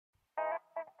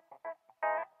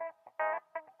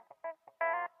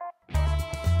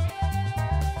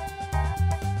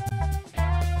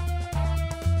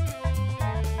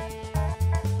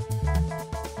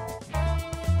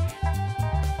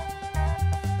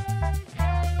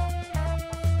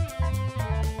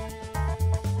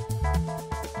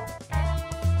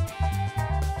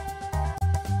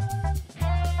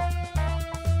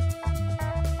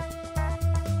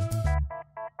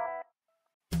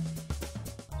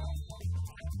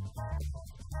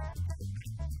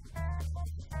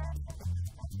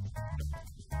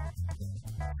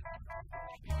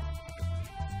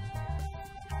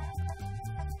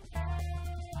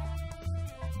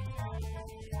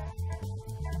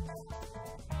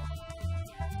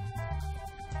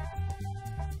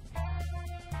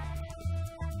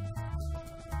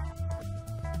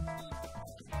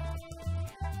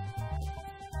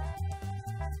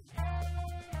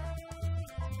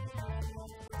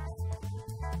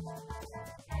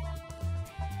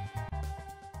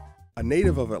A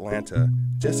native of Atlanta,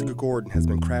 Jessica Gordon has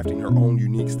been crafting her own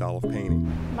unique style of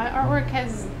painting. My artwork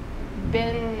has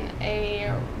been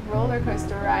a roller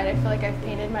coaster ride. I feel like I've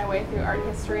painted my way through art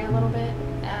history a little bit,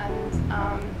 and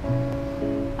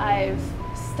I've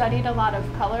studied a lot of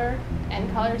color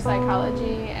and color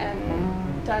psychology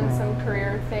and done some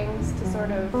career things to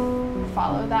sort of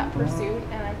follow that pursuit,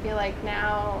 and I feel like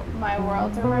now my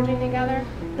worlds are merging together.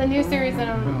 The new series that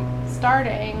I'm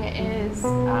starting is,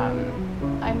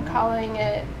 I'm calling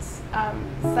it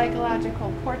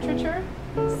psychological portraiture.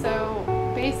 So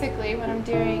basically what I'm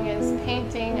doing is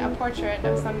painting a portrait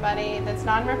of somebody that's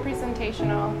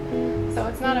non-representational, so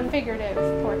it's not a figurative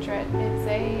portrait, it's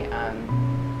a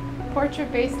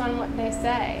portrait based on what they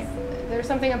say. There's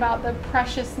something about the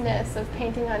preciousness of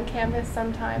painting on canvas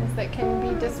sometimes that can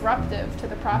be disruptive to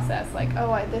the process, like,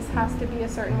 oh, this has to be a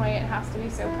certain way, it has to be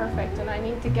so perfect, and I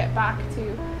need to get back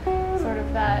to sort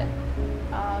of that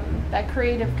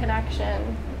creative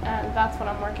connection, and that's what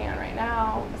I'm working on right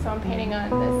now. So I'm painting on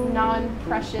this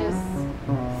non-precious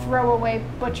throwaway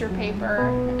butcher paper,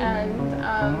 and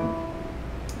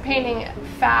painting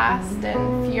fast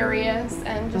and furious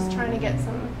and just trying to get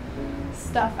some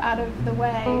stuff out of the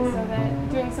way, so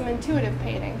that doing some intuitive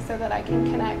painting so that I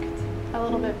can connect a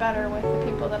little bit better with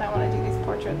the people that I want to do these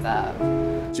portraits of.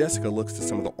 Jessica looks to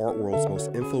some of the art world's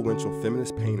most influential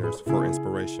feminist painters for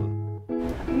inspiration.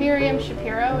 Miriam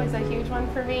Shapiro is a huge one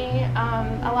for me.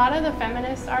 A lot of the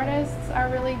feminist artists are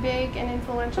really big and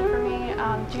influential for me.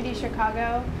 Judy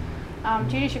Chicago.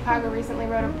 Judy Chicago recently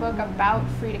wrote a book about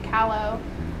Frida Kahlo,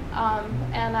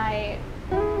 and I,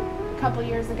 a couple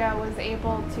years ago, was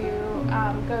able to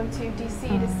go to DC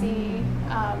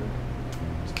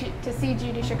to see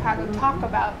Judy Chicago talk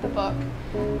about the book,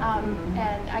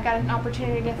 and I got an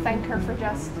opportunity to thank her for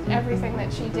just everything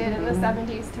that she did in the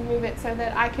 70s to move it so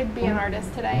that I could be an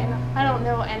artist today. And I don't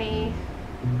know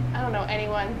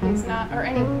anyone who's not, or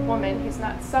any woman who's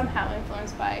not somehow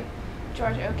influenced by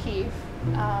George O'Keeffe.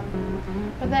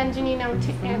 But then Janine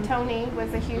Antoni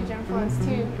was a huge influence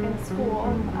too in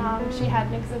school. She had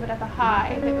an exhibit at the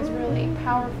High that was really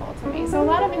powerful to me. So a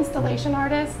lot of installation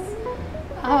artists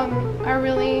are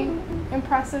really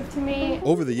impressive to me.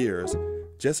 Over the years,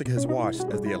 Jessica has watched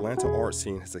as the Atlanta art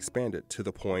scene has expanded to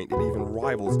the point it even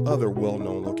rivals other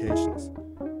well-known locations.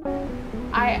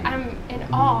 I'm in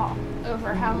awe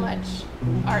over how much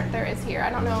art there is here. I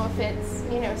don't know if it's,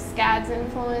 SCAD's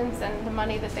influence and the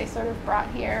money that they sort of brought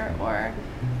here, or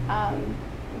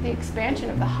the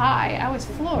expansion of the High. I was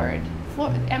floored.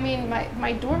 I mean,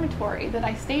 my dormitory that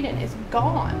I stayed in is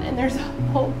gone, and there's a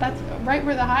whole, that's right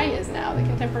where the High is now, the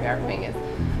Contemporary Art Wing is.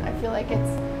 I feel like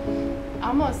it's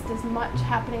almost as much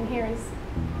happening here as,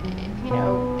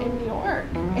 in New York.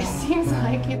 It seems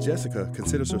like it. Jessica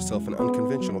considers herself an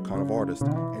unconventional kind of artist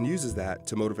and uses that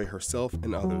to motivate herself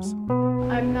and others.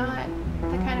 I'm not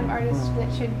the kind of artist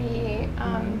that should be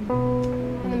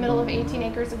in the middle of 18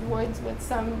 acres of woods with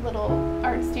some little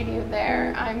art studio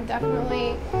there. I'm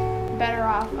definitely better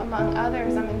off among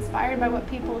others. I'm inspired by what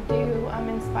people do. I'm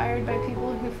inspired by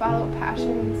people who follow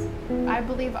passions. I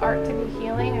believe art to be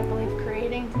healing. I believe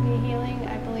creating to be healing.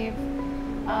 I believe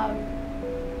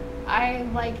I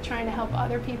like trying to help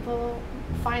other people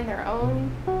find their own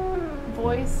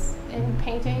voice in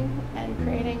painting and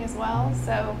creating as well.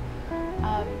 So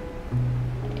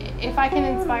if I can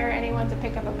inspire anyone to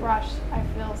pick up a brush, I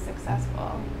feel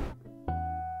successful.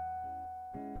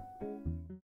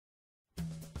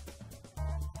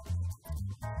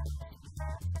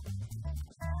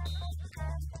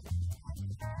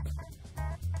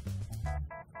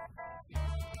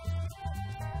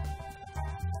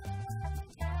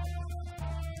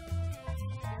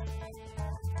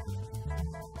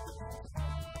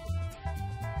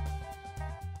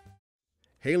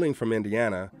 Hailing from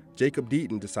Indiana, Jacob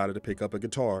Deaton decided to pick up a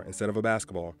guitar instead of a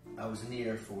basketball. I was in the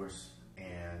Air Force,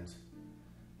 and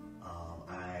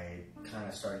I kind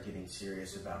of started getting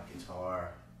serious about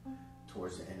guitar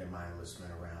towards the end of my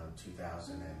enlistment around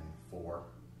 2004.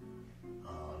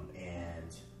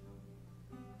 And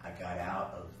I got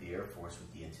out of the Air Force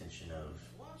with the intention of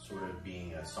sort of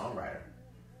being a songwriter.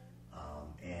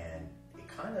 And it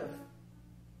kind of,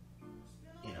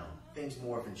 things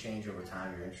morph and change over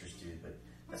time, you're interested, but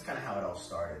that's kind of how it all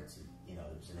started. It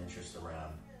was an interest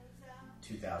around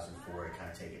 2004 to kind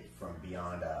of take it from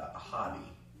beyond a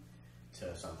hobby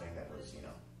to something that was,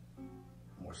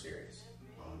 more serious.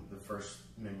 The first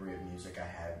memory of music I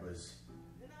had was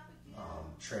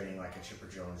trading like a Chipper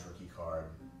Jones rookie card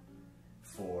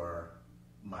for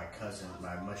my cousin,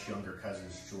 my much younger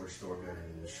cousin's George Thorogood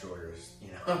and the Shorters,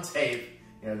 tape,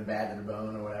 the Bad to the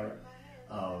Bone or whatever.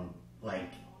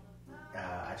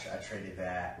 I I traded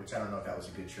that, which I don't know if that was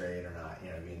a good trade or not, you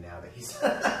know what I mean, now that he's,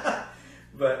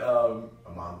 but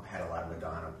my mom had a lot of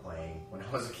Madonna playing when I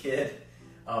was a kid,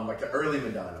 like the early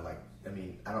Madonna, like, I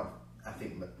mean, I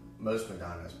think most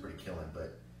Madonna is pretty killing,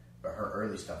 but her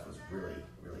early stuff was really,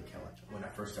 really killing. When I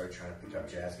first started trying to pick up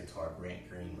jazz guitar, Grant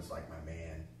Green was like my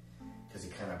man, because he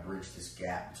kind of bridged this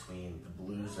gap between the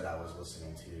blues that I was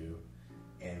listening to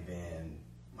and then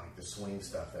like the swing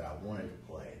stuff that I wanted to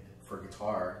play. For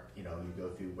guitar, you know, you go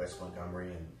through Wes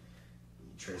Montgomery and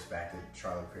you trace back to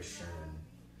Charlie Christian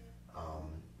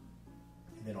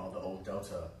and then all the old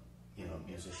Delta, you know,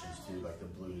 musicians too, like the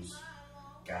blues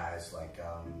guys, like,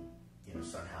 you know,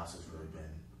 Son House has really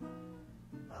been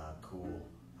cool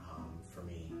for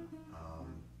me.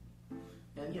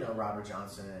 And, you know, Robert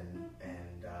Johnson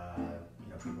and you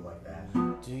know, people like that.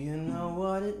 Do you know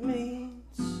what it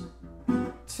means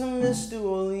to miss New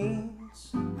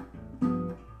Orleans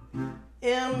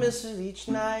and miss it each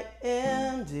night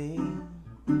and day?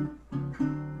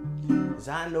 'Cause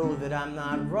I know that I'm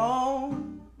not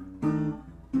wrong.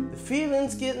 The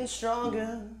feeling's getting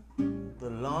stronger the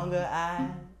longer I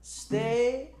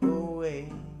stay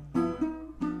away.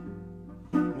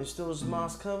 Miss those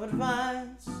moss-covered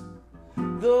vines,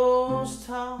 those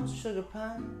tall sugar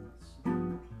pines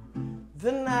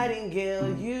the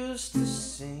nightingale used to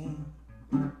sing.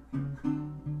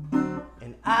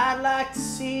 And I'd like to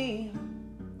see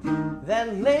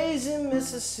that lazy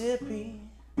Mississippi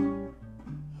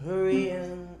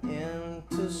hurrying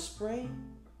into spring.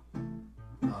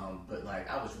 But like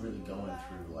I was really going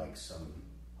through like some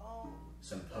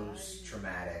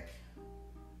post-traumatic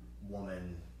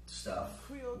woman stuff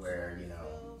where, you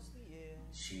know,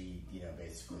 she, you know,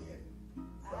 basically had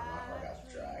run my heart out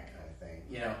to dry kind of thing,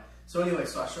 you know. So anyway,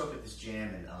 so I show up at this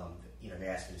jam and, you know, they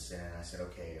asked me to sit in and I said,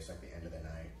 okay, it's like the end of the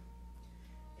night.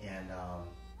 And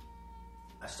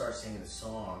I started singing a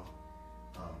song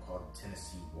called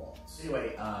Tennessee Waltz.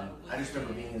 Anyway, I just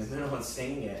remember being in the middle and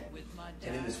singing it,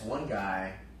 and then this one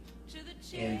guy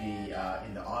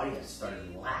in the audience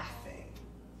started laughing,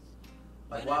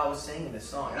 like while I was singing this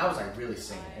song, and I was like really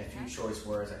singing. And a few choice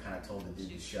words, I kind of told the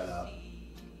dude to shut up,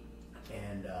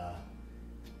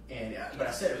 but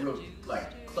I said it real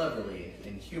like cleverly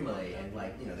and humorly, and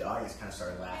like, you know, the audience kind of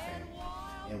started laughing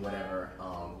and whatever.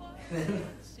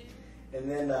 And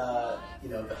then you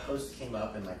know, the host came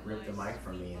up and like ripped the mic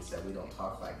from me and said, "We don't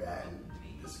talk like that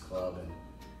in this club."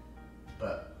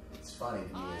 But it's funny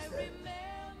to me is that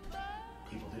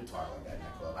people do talk like that in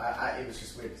the club. It was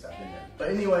just weird because I've been there. But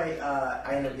anyway,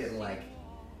 I ended up getting like,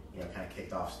 you know, kind of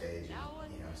kicked off stage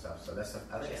and, you know, stuff. So I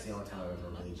think that's the only time I've ever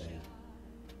really been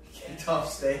kicked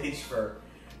off stage for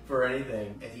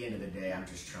anything. At the end of the day, I'm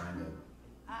just trying to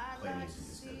play music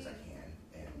as good as I can,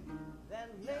 and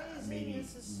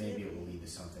maybe it will lead to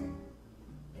something.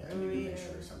 Yeah, maybe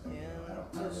eventually or something. You know, I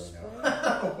don't really know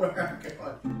where I'm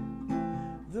going.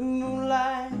 The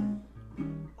moonlight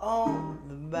on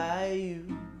the bayou,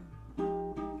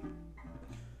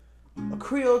 a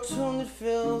Creole tune that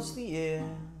fills the air.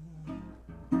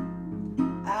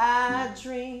 I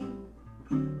dream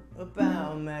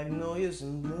about magnolias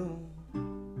in bloom.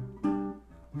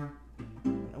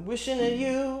 I'm wishing that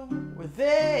you were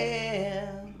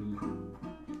there.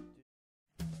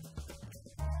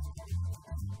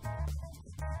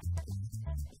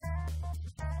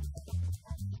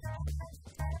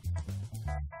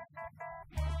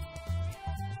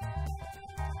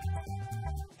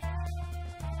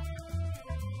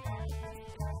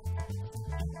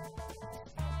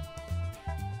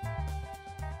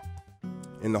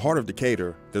 In the heart of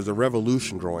Decatur, there's a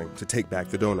revolution growing to take back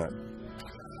the donut.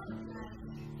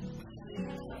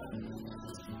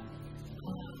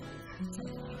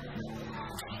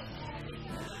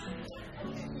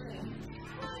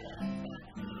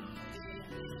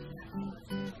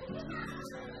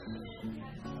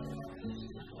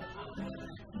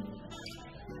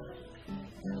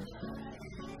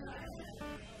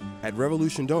 At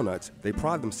Revolution Donuts, they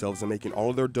pride themselves on making all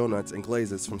of their donuts and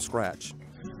glazes from scratch.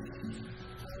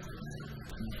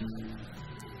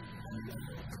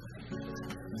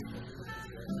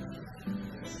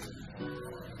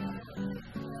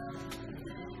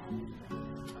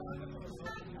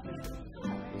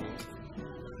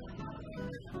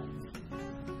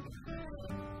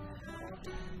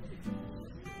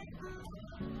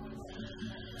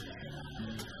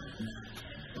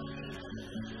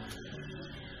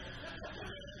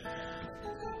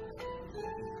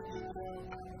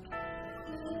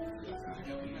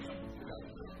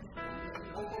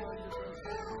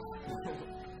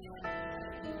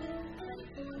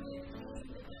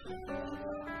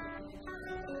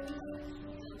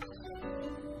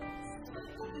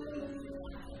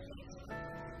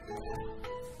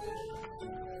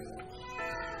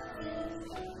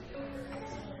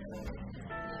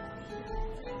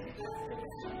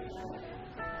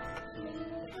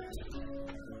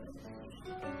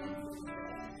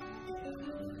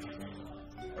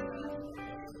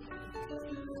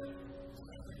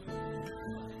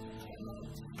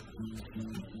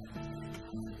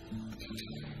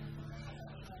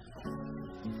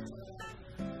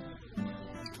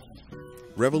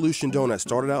 Revolution Donuts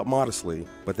started out modestly,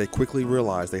 but they quickly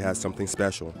realized they had something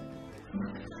special.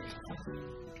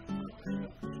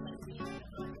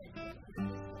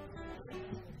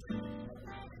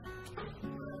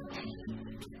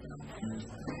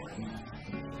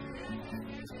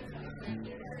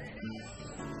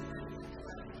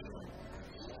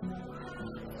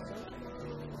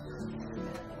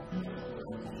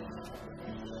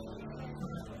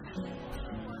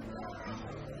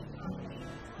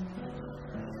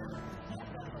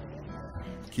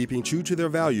 Keeping true to their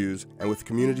values and with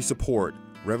community support,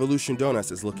 Revolution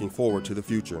Donuts is looking forward to the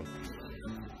future.